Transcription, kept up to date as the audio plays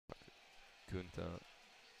Gunta.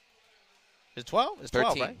 Is it 12? It's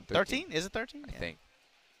 12, right? 13? Is it 13? I think.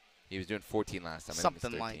 He was doing 14 last time.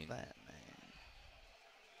 Something like that,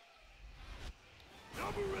 man.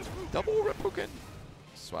 Double Reppuken.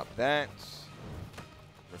 Swap that.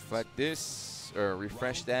 Reflect this. Or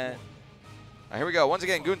refresh that. All right, here we go. Once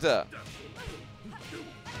again, Gunta.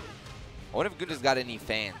 I wonder if Gunta's got any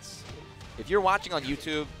fans. If you're watching on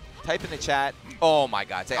YouTube, type in the chat. Oh, my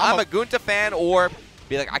God. Say, I'm a Gunta fan, or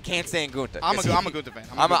be like, I can't stand Gunta. I'm a Gunta fan.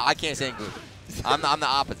 I can't stand Gunta. I'm the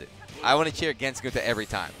opposite. I want to cheer against Gunta every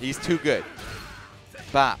time. He's too good.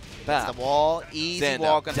 Bop, bop. That's the wall. Easy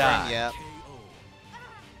wall confirm. Yeah.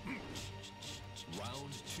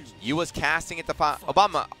 You was casting at the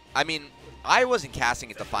Obama. I mean, I wasn't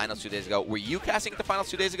casting at the finals 2 days ago. Were you casting at the finals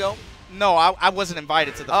 2 days ago? No, I wasn't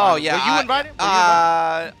invited to the finals. Oh, yeah. Were you invited?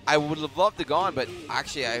 I would have loved to go on, but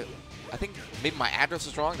actually, I think maybe my address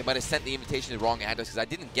was wrong. They might have sent the invitation to the wrong address because I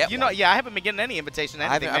didn't get one. Yeah, I haven't been getting any invitation.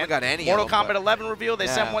 I haven't got any. Mortal Kombat 11 reveal. They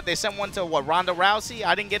sent one. They sent one to what? Ronda Rousey.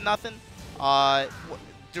 I didn't get nothing.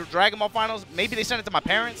 Dragon Ball Finals. Maybe they sent it to my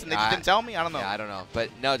parents and they just didn't tell me. I don't know. Yeah, I don't know. But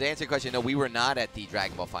no, to answer your question, no, we were not at the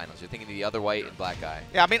Dragon Ball Finals. You're thinking of the other white and black guy.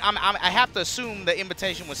 Yeah, I mean, I have to assume the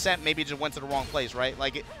invitation was sent. Maybe it just went to the wrong place, right?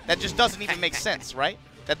 Like that just doesn't even make sense, right?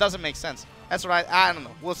 That doesn't make sense. That's what I don't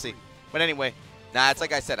know. We'll see. But anyway. Nah, it's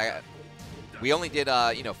like I said. We only did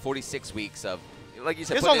 46 weeks of. Like you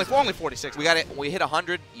said, it's only 46. We got it. We hit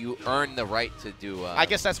 100. You earn the right to do. I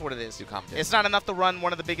guess that's what it is. Do competition. It's not enough to run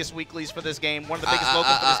one of the biggest weeklies for this game, one of the biggest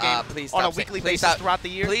locals for this game on a weekly basis throughout the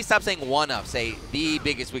year. Please stop saying one of. Say the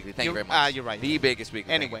biggest weekly. Thank you very much. You're right. The biggest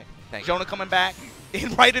weekly. Anyway, Thank Jonah coming back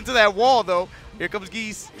right into that wall though. Here comes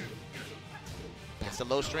Geese. That's the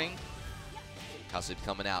low string. Kalsup's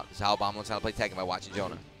coming out. This is how Obama learns how to play Tekken by watching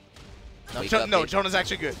Jonah. No, Jonah's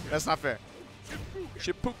actually good. That's not fair.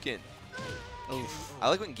 Shipuken. Oof. I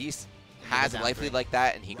like when Geese has a life lead like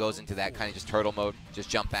that, and he goes into that kind of just turtle mode, just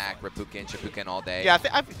jump back, Reppuken, Shipuken all day.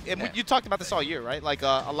 Yeah, you talked about this all year, right? Like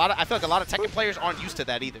I feel like a lot of Tekken players aren't used to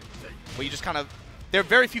that either. Where you just kind of, there are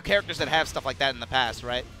very few characters that have stuff like that in the past,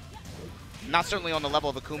 right? Not certainly on the level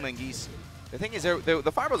of Akuma and Geese. The thing is,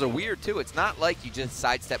 the fireballs are weird too. It's not like you just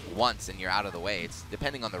sidestep once and you're out of the way. It's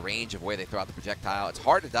depending on the range of where they throw out the projectile. It's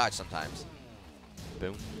hard to dodge sometimes.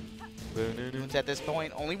 Boom. At this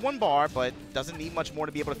point, only one bar, but doesn't need much more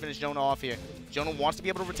to be able to finish Jonah off here. Jonah wants to be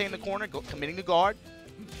able to retain the corner, committing to guard.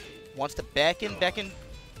 Wants to beckon.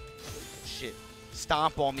 Shit.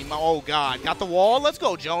 Stomp on me. Oh, God. Got the wall. Let's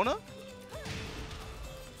go, Jonah.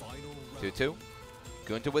 2-2.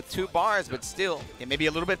 Gunta with 2 bars, but still. Yeah, maybe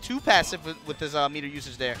a little bit too passive with his meter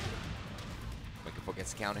usage there. Wicked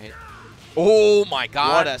gets the counter hit. Oh, my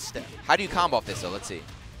God. What a step. How do you combo off this, though? Let's see.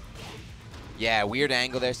 Yeah, weird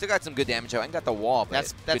angle there. Still got some good damage. I ain't got the wall,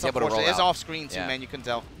 but that's able to roll It's out. off screen too, man. You can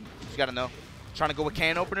tell. You got to know. Trying to go with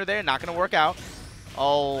can opener there. Not going to work out.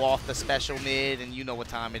 Oh, off the special mid, and you know what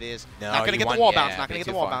time it is. No, not going to get the wall bounce. Not going to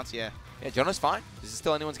get the wall bounce. Yeah. Yeah, Jonah's fine. This is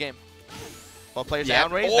still anyone's game. Both players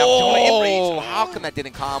down range. Oh, now Jonah in range. How come that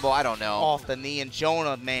didn't combo? I don't know. Off the knee, and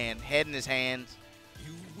Jonah, man, head in his hands.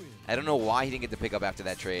 I don't know why he didn't get the pick up after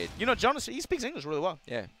that trade. You know, Jonah, he speaks English really well.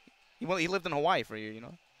 Yeah. He lived in Hawaii for a year, you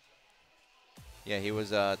know. Yeah, he was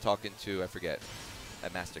talking to, I forget,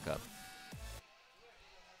 at Master Cup.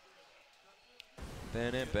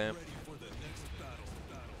 Bam.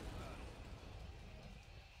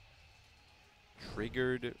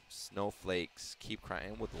 Triggered snowflakes. Keep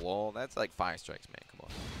crying with wall. That's like fire strikes, man. Come on.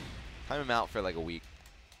 Time him out for like a week.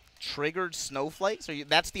 Triggered snowflakes?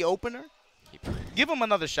 That's the opener? Give him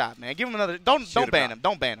another shot, man. Give him another. Don't ban him.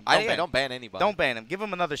 Don't ban him. Don't ban anybody. Don't ban him. Give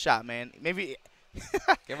him another shot, man. Maybe.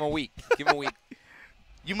 Give him a week. Give him a week.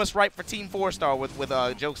 You must write for Team 4-Star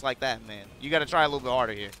with jokes like that, man. You got to try a little bit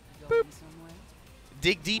harder here. Boop.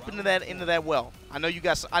 Dig deep into that well. I know you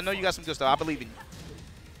got some good stuff. I believe in you.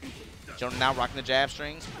 Jonah now rocking the jab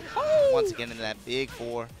strings. Once again into that big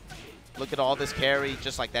 4. Look at all this carry.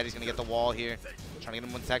 Just like that, he's going to get the wall here. Trying to get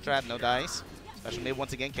him with tech trap. No dice. Special mid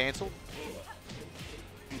once again canceled.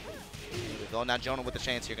 Here we go. Now Jonah with the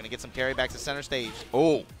chance here. Going to get some carry back to center stage.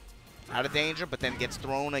 Oh. Out of danger, but then gets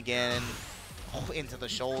thrown again. Oh, into the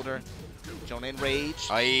shoulder. Jonah in rage.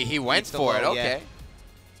 Oh, he went for it. Okay. Yeah.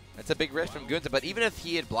 That's a big risk from Gunta, but even if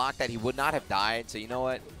he had blocked that, he would not have died. So you know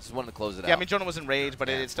what? Just wanted to close it out. Yeah, I mean, Jonah was in rage, but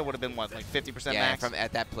it still would have been, what, like 50% max? Yeah, from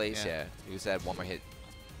at that place, yeah. He just had one more hit.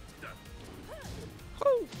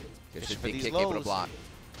 Just a big kick able to block.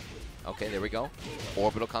 Okay, there we go.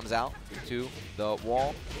 Orbital comes out to the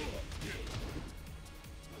wall.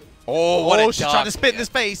 Oh, what a duck. She's trying to spit in his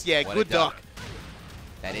face. Yeah, good duck.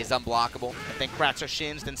 That is unblockable. And then cracks her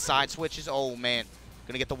shins, then side switches. Oh, man.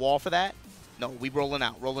 Going to get the wall for that? No, we rolling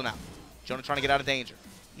out, rolling out. Jonah trying to get out of danger.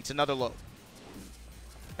 Eats another low.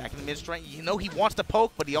 Back in the mid-strength. You know he wants to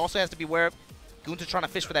poke, but he also has to be aware of Gunta trying to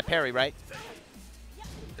fish for that parry, right?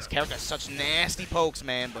 This character has such nasty pokes,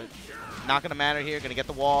 man, but not going to matter here. Going to get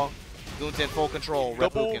the wall. Gunta in full control.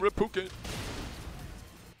 Double Reppuken.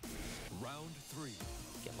 Round 3.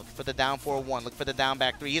 Again, looking for the down 4-1. Look for the down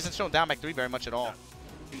back 3. He hasn't shown down back 3 very much at all.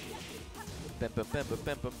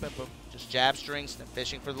 Just jab strings and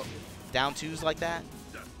fishing for down 2s like that.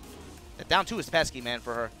 The down 2 is pesky, man,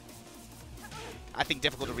 for her. I think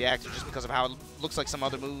difficult to react to just because of how it looks like some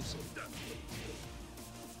other moves.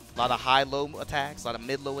 A lot of high-low attacks, a lot of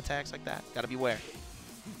mid-low attacks like that. Got to beware.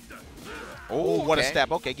 Oh, what a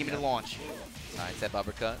step. Okay, give me the launch. Side step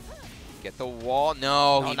uppercut. Get the wall.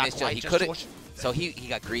 No, he missed it. He could have. So he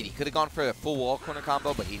got greedy. He could have gone for a full wall corner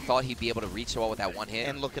combo, but he thought he'd be able to reach the wall with that one hit.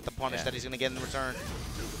 And look at the punish that he's going to get in return.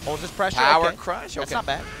 Holds his pressure. Power crush. That's not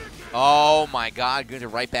bad. Oh my God, Gunta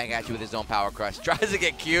right back at you with his own power crush. Tries to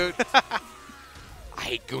get cute. I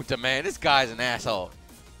hate Gunta, man. This guy's an asshole.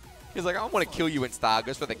 He's like, I want to kill you in style.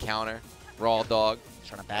 Goes for the counter. Raw dog.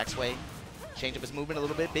 Trying to back sway. Change up his movement a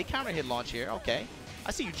little bit. Big counter hit launch here. Okay.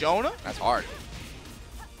 I see you, Jonah. That's hard.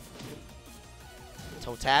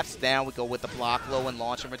 Toe taps. Down we go with the block low and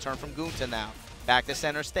launch and return from Gunta now. Back to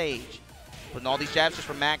center stage. Putting all these jabs just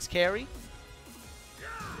for max carry.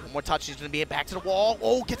 One more touch. He's going to be hit back to the wall.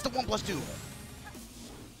 Oh, gets the 1+2.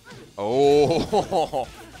 Oh.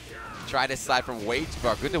 Tried to slide from weight,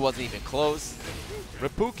 but Gunta wasn't even close.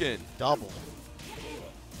 Reppuken. Double.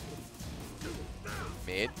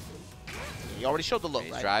 Mid. He already showed the look,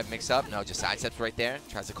 right? Drive, mix up. No, just side steps right there.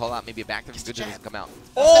 Tries to call out maybe a back to Gunta doesn't come out.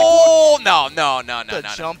 Oh, no.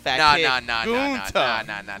 Jump back hit.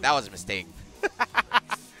 No. That was a mistake.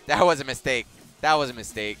 That was a mistake. That was a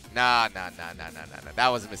mistake. No. That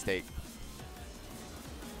was a mistake.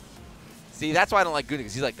 See, that's why I don't like Gunta,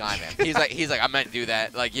 because he's like, guy, man. He's like, I meant to do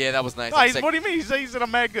that. Like, yeah, that was nice. No, what do you mean? He said I'm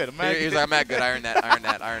mad good. He's like, I'm mad good. I earned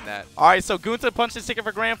that. All right, so Gunta punched his ticket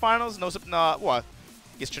for grand finals. No, what?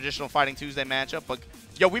 It's traditional Fighting Tuesday matchup. But,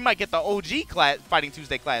 yo, we might get the OG Fighting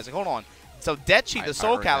Tuesday Classic. Hold on. So, Dechi, the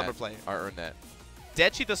Soul Calibur player. I earned that.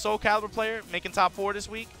 Dechi, the Soul Calibur player, making top 4 this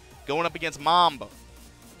week, going up against Manba.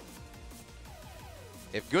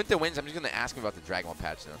 If Gunta wins, I'm just going to ask him about the Dragon Ball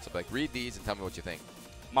patch notes. So, like, read these and tell me what you think.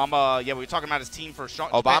 Manba, yeah, we were talking about his team for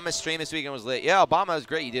strong. Obama's stream this weekend was lit. Yeah, Obama was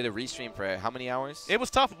great. You did a restream for how many hours? It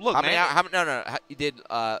was tough. Look, how man. Many hours? No. You did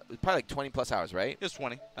probably like 20+ hours, right? It was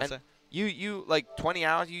 20. I'd say. You like 20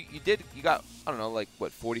 hours. You got, I don't know, like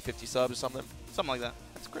what, 40, 50 subs or something? Something like that.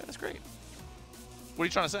 That's great. That's great. What are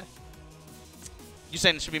you trying to say? You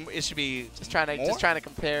saying it should be just trying to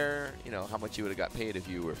compare, you know, how much you would have got paid if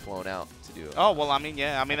you were flown out to do it. Oh, well, I mean,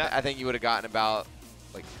 yeah. I mean, I think you would have gotten about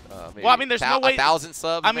like maybe well, I mean, there's no way 1,000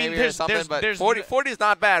 subs. I mean, maybe or something, but 40 is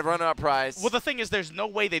not bad. Runner-up prize. Well, the thing is, there's no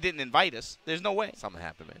way they didn't invite us. There's no way. Something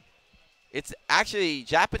happened, man. It's actually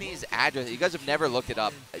Japanese address. You guys have never looked it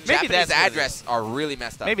up. Maybe Japanese address are really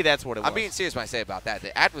messed up. Maybe that's what it was. I'm being serious when I say about that.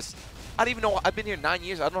 The address, I don't even know. I've been here 9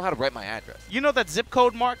 years. I don't know how to write my address. You know that zip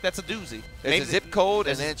code mark? That's a doozy. There's a zip code,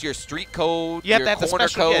 and then it's your street code, you have your to have corner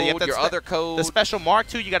special, code, your other code. The special mark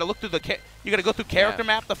too. You got to look through you got to go through character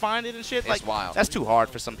map to find it and shit. It's like wild. That's too hard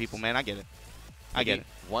for some people, man. I get it. I get it.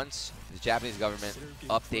 Once the Japanese government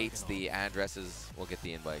updates the addresses, we'll get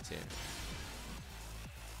the invites here.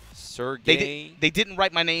 Sergey. They didn't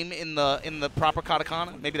write my name in the proper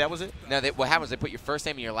katakana. Maybe that was it. No, what happened was they put your first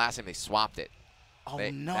name and your last name. They swapped it. Oh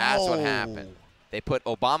no! That's what happened. They put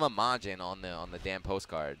Obama Majin on the damn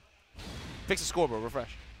postcard. Fix the scoreboard.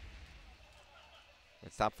 Refresh.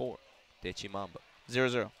 It's top 4. Dechi Manba.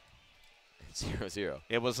 0-0. 0-0.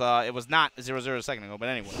 It was not 0-0 a second ago, but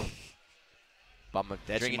anyway. Bama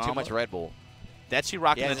drinking too much Red Bull. Dechi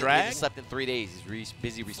rocking the drag. He hasn't slept in 3 days. He's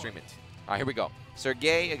busy restreaming. All right, here we go.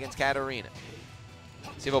 Sergey against Katarina.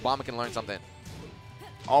 See if Obama can learn something.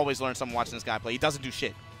 Always learn something watching this guy play. He doesn't do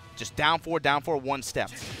shit. Just down 4, 1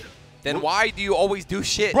 step. Then why do you always do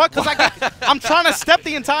shit? Bro, because I'm trying to step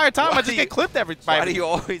the entire time. I just get clipped every time. Why do you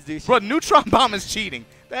always do shit? Bro, neutron bomb is cheating.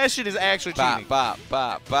 That shit is actually cheating. Bop.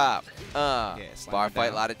 Bar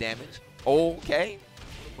fight, a lot of damage. Okay.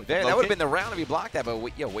 That would have been the round if he blocked that, but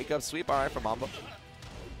wake up sweep. All right for Manba.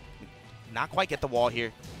 Not quite get the wall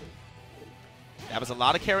here. That was a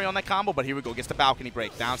lot of carry on that combo, but here we go. Gets the balcony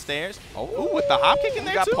break. Downstairs. Oh, with the hop kick in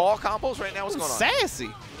there, got too. Paul combos right now. What's going on? Sassy.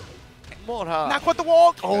 More not quite the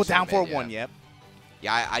wall. Oh, down 4-1, yep.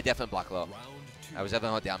 Yeah, I definitely block low. I was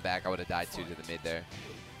definitely down back. I would have died, too, to the mid there.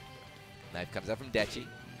 Knife comes up from Dechi.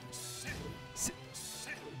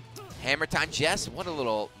 Hammer time, Jess. What a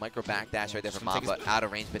little micro backdash right there from Manba. Out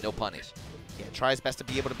of range, but no punish. Yeah, try his best to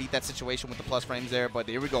be able to beat that situation with the plus frames there. But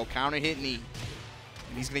here we go. Counter hit knee.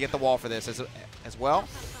 And he's going to get the wall for this as well.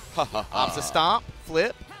 Opposite stomp.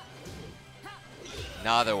 Flip.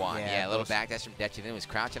 Another one. Yeah, Yeah, a little backdash from Dechi. Then he was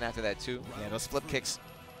crouching after that, too. Yeah, those flip kicks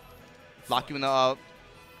lock you in a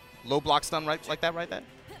low block stun right like that right there.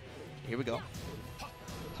 Here we go.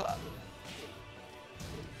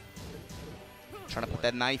 Trying to put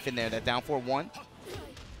that knife in there, that down 4-1.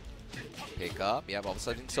 Pick up. Yeah, all of a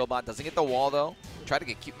sudden, Sobot doesn't get the wall, though. Try to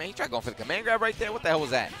get cute. Man, he tried going for the command grab right there. What the hell was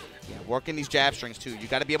that? Yeah, working these jab strings, too. You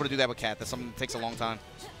got to be able to do that with Cat. That's something that takes a long time.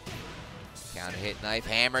 Counter hit, knife,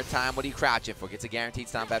 hammer time. What are you crouching for? Gets a guaranteed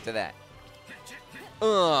stomp after that.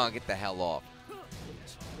 Get the hell off.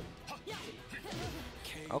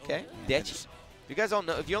 Okay, Dechi. If you guys don't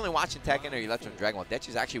know, if you're only watching Tekken or you left from Dragon Ball,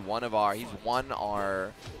 Dechi's actually he's won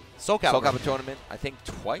our Soul Calibur tournament, I think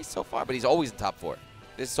twice so far, but he's always in top 4.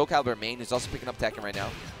 This is Soul Calibur main who's also picking up Tekken right now.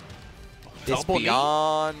 This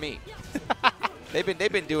beyond me. they've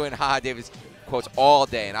been doing Davis quotes all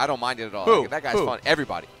day, and I don't mind it at all. Who? Like, that guy's fun.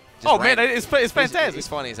 Everybody. Oh, man, it's fantastic. He's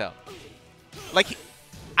funny as hell. Like,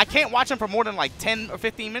 I can't watch him for more than like 10 or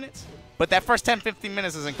 15 minutes, but that first 10, 15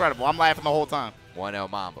 minutes is incredible. I'm laughing the whole time.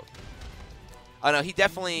 1-0 Manba. Oh, no, he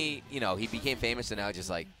definitely, he became famous and now just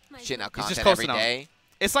like shitting out content every day.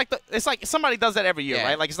 It's like somebody does that every year,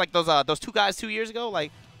 right? Like it's like those two guys 2 years ago,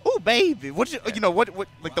 like, oh baby, what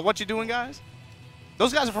you doing guys?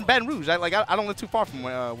 Those guys are from Baton Rouge. I don't live too far from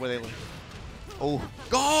where they live. Oh,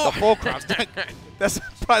 the full crouch. That's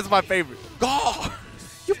probably my favorite. God,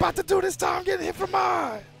 you about to do this time getting hit from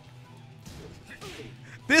mine.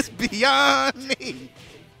 This beyond me.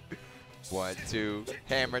 1, 2,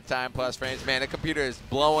 hammer time plus frames. Man, the computer is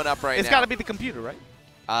blowing up right now. It's got to be the computer, right?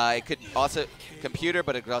 It could also computer,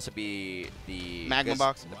 but it could also be the Magma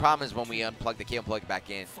box. The problem is when we unplug the cable and plug it back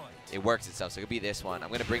in, it works itself. So it could be this one. I'm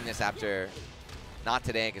gonna bring this after, not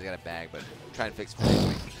today because I got a bag, but try and fix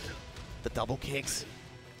it. The double kicks.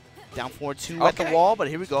 Down 4-2 at the wall, but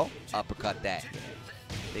here we go. Uppercut that.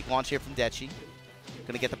 Big launch here from Dechi.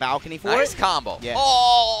 Gonna get the balcony for nice it. Combo. Yeah.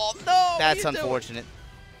 Oh no! That's unfortunate.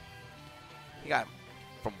 He got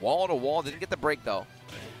from wall to wall. Didn't get the break though.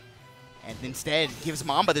 And instead gives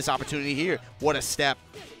Manba this opportunity here. What a step.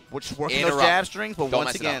 Which working those jab strings, but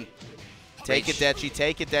once again, take it, Dechi.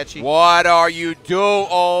 Take it, Dechi. What are you doing?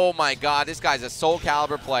 Oh my God, this guy's a Soul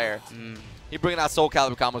Calibur player. He's bringing out Soul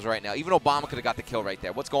Calibur combos right now. Even Obama could have got the kill right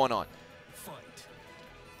there. What's going on?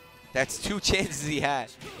 That's 2 chances he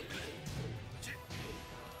had.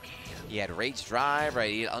 He had Rage Drive,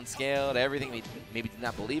 right? He had Unscaled, everything. He maybe did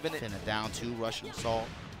not believe in it. And a down 2 Russian assault.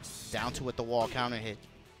 Down 2 at the wall, counter hit.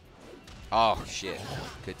 Oh, shit.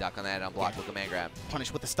 Good duck on that unblocked with command grab.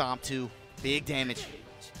 Punish with the stomp, too. Big damage.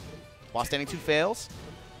 While standing 2 fails.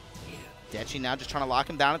 Dechi now just trying to lock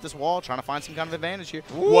him down at this wall, trying to find some kind of advantage here.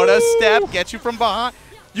 Ooh. What a step. Get you from behind.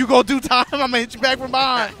 You go do time. I'm going to hit you back from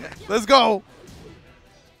behind. Let's go.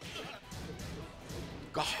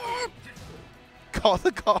 Guard. Call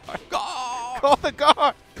the guard. Guard. Call the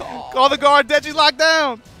guard. Call the guard. Dechi's locked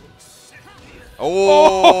down.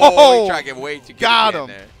 Oh, he tried to get way too good. Got him.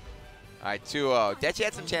 There. All right, 2-0. Dechi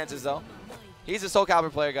had some chances, though. He's a Soul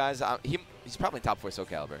Calibur player, guys. He's probably top 4 Soul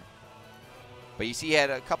Calibur. But you see he had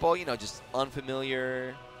a couple, just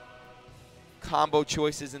unfamiliar combo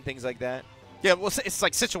choices and things like that. Yeah, well, it's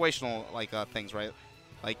like situational things, right?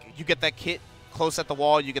 Like, you get that kit close at the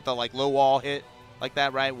wall, you get the, low wall hit like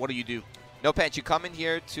that, right? What do? No pants. You come in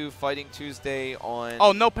here to Fighting Tuesday on...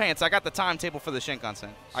 Oh, no pants. I got the timetable for the Shinkansen.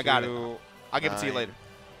 I got it. I'll give it to you later.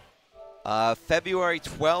 February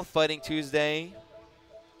 12th, Fighting Tuesday.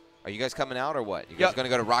 Are you guys coming out or what? You guys going to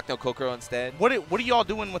go to Rock No Kokoro instead? What are y'all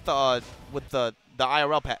doing with the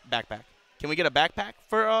IRL backpack? Can we get a backpack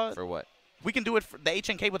for what? We can do it for the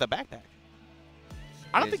HNK with a backpack.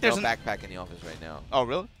 I don't think there's no backpack in the office right now. Oh,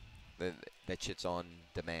 really? That shit's on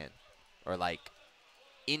demand. Or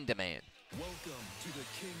in demand.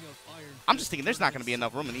 I'm just thinking there's not going to be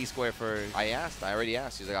enough room in E Square for... I already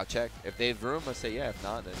asked. He's like, I'll check. If they have room, I'll say yeah. If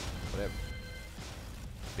not, then whatever.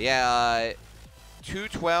 But yeah,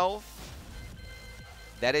 2/12.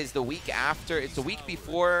 That is the week after. It's the week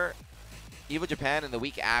before Evo Japan and the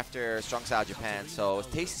week after Strong Style Japan. So it's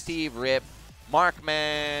Tasty Steve, Rip,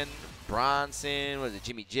 Markman, Bronson,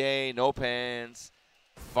 Jimmy J, No Pants,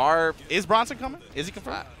 Farb. Is Bronson coming? Is he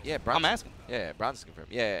confirmed? Yeah, Bronson. I'm asking. Yeah, Bronson's confirmed.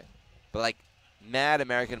 Yeah. But mad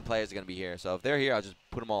American players are going to be here. So if they're here, I'll just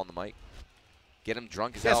put them all on the mic. Get them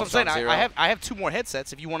drunk as hell. That's what I'm saying. I have 2 more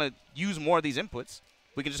headsets. If you want to use more of these inputs,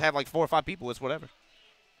 we can just have 4 or 5 people. It's whatever.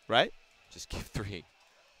 Right? Just give 3.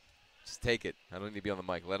 Just take it. I don't need to be on the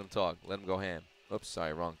mic. Let them talk. Let them go ham. Oops,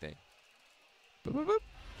 sorry, wrong thing. Boop, boop, boop.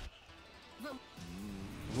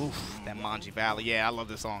 Oof, that Manji Valley. Yeah, I love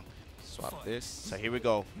this song. Swap this. So here we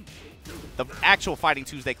go. The actual Fighting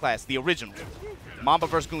Tuesday class, the original. Manba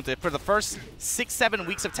versus Gunta. For the first 6-7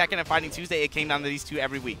 weeks of Tekken and Fighting Tuesday, it came down to these two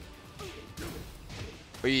every week.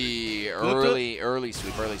 Early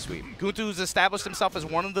sweep. Gunta, who's established himself as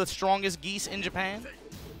one of the strongest geese in Japan.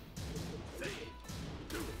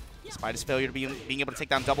 Despite his failure to being able to take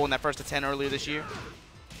down double in that first to 10 earlier this year.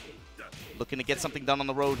 Looking to get something done on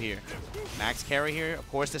the road here. Max carry here. Of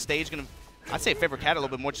course, the stage going to, I'd say favor Cat a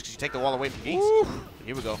little bit more just because you take the wall away from Geese.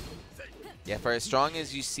 Here we go. Yeah, for as strong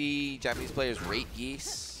as you see Japanese players rate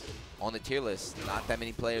Geese on the tier list, not that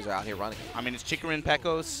many players are out here running. I mean, it's Chikarin,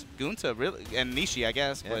 Pekos, Gunta, really, and Nishi, I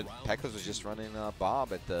guess. Yeah, but Pekos was just running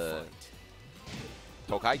Bob at the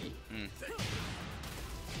Tokaigi.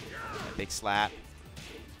 Big slap.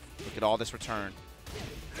 Look at all this return.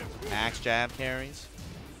 Max jab carries.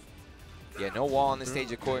 Yeah, no wall on this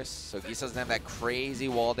stage, of course. So Geese doesn't have that crazy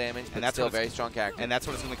wall damage, but that's still a very strong character. And that's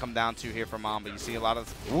what it's going to come down to here for Manba. You see a lot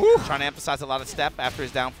of trying to emphasize a lot of step after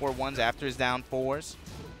his down 4-1s, after his down 4s.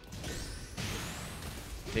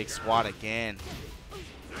 Big swat again.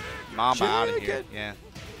 Manba out of here. Yeah.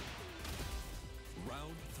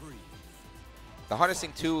 The hardest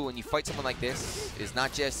thing, too, when you fight someone like this is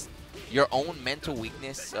not just your own mental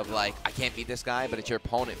weakness of, like, I can't beat this guy, but it's your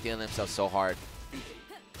opponent feeling themselves so hard.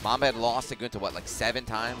 Manba had lost to Gunta, what, like 7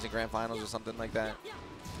 times in Grand Finals or something like that?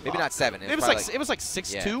 Maybe not 7. It was like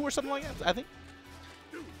 6-2 or something like that, I think.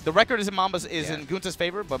 The record is in in Gunta's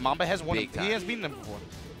favor, but Manba has won. He has beaten him before.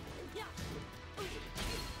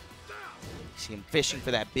 See him fishing for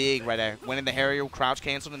that big right there. Went in the Harrier, crouch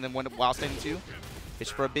canceled, and then went while standing 2. Fish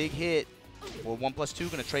for a big hit. Or 1+2,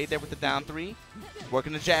 going to trade there with the down 3.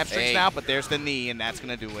 Working the jab strings now, but there's the knee, and that's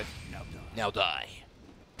going to do it. Now die.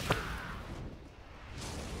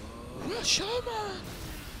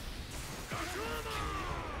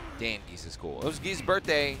 Damn, Geese is cool. It was Geese's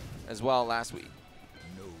birthday as well last week.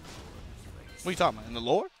 What are you talking about? In the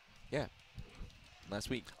lore? Yeah. Last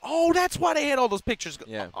week. Oh, that's why they had all those pictures.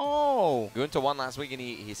 Yeah. Oh. Gunta won last week, and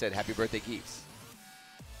he said, happy birthday, Geese.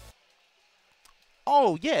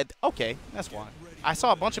 Oh, yeah. Okay. That's why. I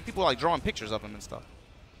saw a bunch of people like drawing pictures of him and stuff.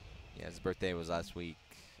 Yeah, his birthday was last week.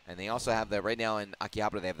 And they also have right now in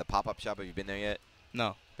Akihabara, they have the pop-up shop. Have you been there yet?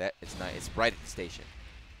 No. It's nice. It's right at the station.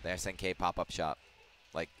 The SNK pop-up shop,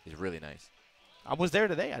 like, is really nice. I was there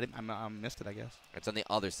today. I missed it, I guess. It's on the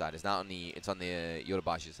other side. It's not on the. It's on the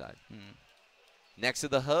Yodobashi side. Next to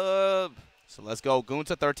the hub. So let's go.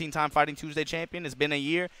 Gunta, 13-time Fighting Tuesday champion. It's been a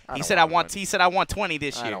year. He said I want 20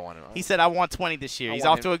 this year. I don't want him. He said I want 20 this year. He's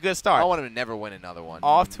off to a good start. I want him to never win another one.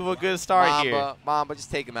 Off to a good start here. Manba, just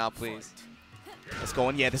take him out, please. Let's go.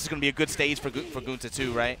 And yeah, this is going to be a good stage for Gunta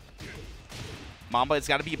too, right? Manba, it's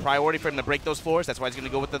got to be a priority for him to break those floors. That's why he's going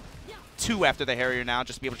to go with the 2 after the Harrier now,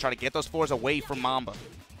 just to be able to try to get those floors away from Manba.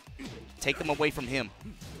 Take them away from him.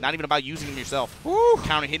 Not even about using them yourself.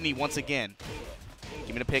 Counter hit knee once again.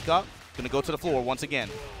 Give me the pickup. Going to go to the floor once again.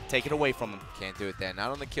 Take it away from him. Can't do it there.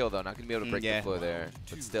 Not on the kill, though. Not going to be able to break the floor there.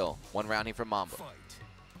 But still, 1 round here from Manba.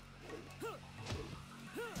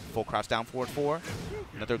 Full crouch down forward 4.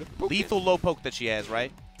 Another lethal low poke that she has,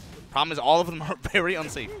 right? Problem is all of them are very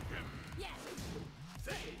unsafe.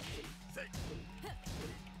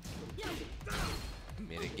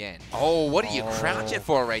 Mid again. Oh, what are you crouching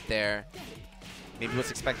for right there? Maybe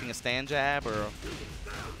was expecting a stand jab or...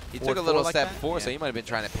 He took a little step forward, so he might have been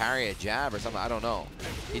trying to parry a jab or something. I don't know.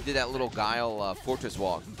 He did that little guile fortress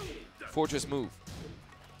walk. Fortress move.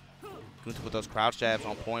 Gunta with those crouch jabs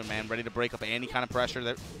on point, man. Ready to break up any kind of pressure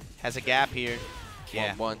that has a gap here.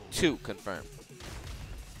 Yeah. 1-1-2 confirmed.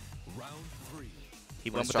 He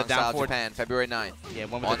went with the down forward. Japan, February 9th. Yeah,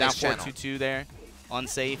 went with the down forward 2-2 there.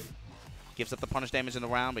 Unsafe. Gives up the punish damage in the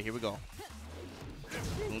round, but here we go.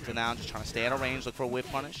 Gunta now just trying to stay out of range, look for a whip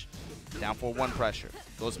punish. Down 4-1 pressure.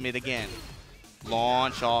 Goes mid again.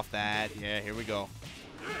 Launch off that. Yeah, here we go.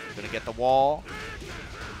 Gonna get the wall.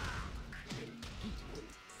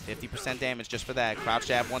 50% damage just for that. Crouch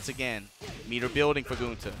jab once again. Meter building for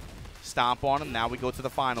Gunta. Stomp on him. Now we go to the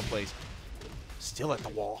final place. Still at the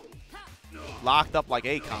wall. Locked up like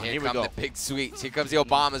Akon. Here we go. The big sweeps. Here comes the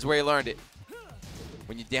Obamas where he learned it.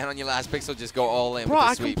 When you're down on your last pixel, just go all in. Bro, with the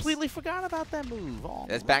I sweeps. completely forgot about that move. Oh,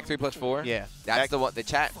 that's back 3+4? Yeah. That's the one. The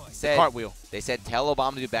chat said. Cartwheel. They said tell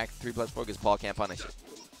Obama to do back 3+4 because Paul can't punish it.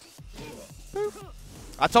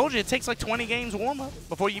 I told you it takes like 20 games warm up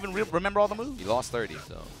before you even remember all the moves. You lost 30,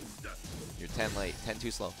 so you're 10 late, 10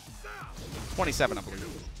 too slow. 27, I believe.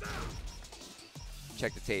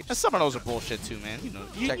 Check the tapes. And some of those are bullshit too, man. You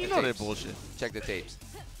know they're bullshit. Check the tapes.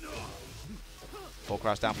 Full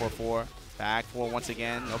cross down 4-4. Back 4 once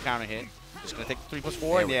again. No counter hit. Just going to take the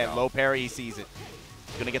 3+4. And yeah, go. low parry. He sees it.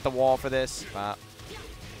 Going to get the wall for this.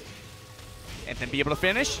 And then be able to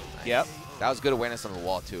finish. Nice. Yep. That was good awareness on the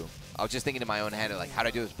wall, too. I was just thinking in my own head, like, how do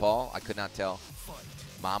I do this ball? I could not tell.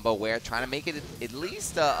 Mamba aware, trying to make it at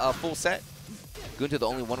least a full set. Gunta the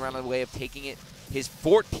only one round away of taking it. His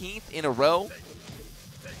 14th in a row.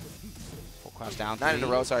 Full crouch down. 9 in a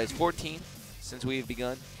row, sorry. His 14th since we've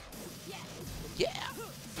begun. Yeah.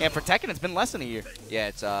 And for Tekken, it's been less than a year. Yeah,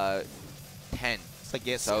 it's 10. It's like,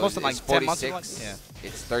 yeah, So close to like 10 months. Like, yeah.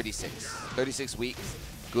 It's 36. 36 weeks.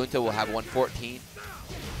 Gunta will have 114.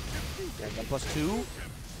 Yeah, 1+2.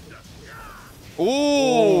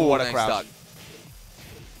 Ooh, what a nice crouch. duck.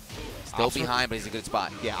 Still Ops behind, but he's in a good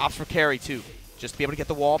spot. Yeah, ops for carry, too. Just to be able to get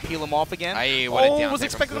the wall, peel him off again. Aye, what a down was there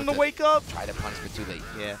expecting from him to Gunta. wake up. Try to punish, but too late.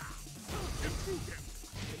 Yeah.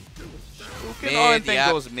 Mid, All thing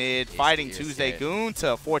yep. goes mid. Fighting You're Tuesday. scared.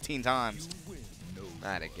 Gunta 14 times.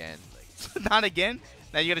 Not again. Not again?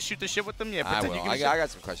 Now you got to shoot the shit with them? Yeah, I pretend will. you give I a shit. got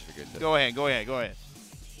some questions for Gunta. Go ahead, go ahead, go ahead.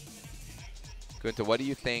 Gunta, what do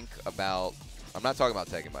you think about... I'm not talking about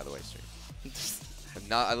Tekken, by the way, stream.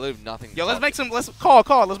 I live nothing to Yo, let's talk make some, let's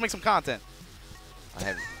call. Let's make some content. I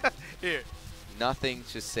have Here. nothing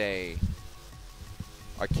to say.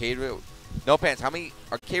 No Pants, how many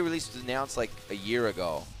arcade releases announced like a year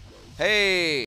ago? Hey!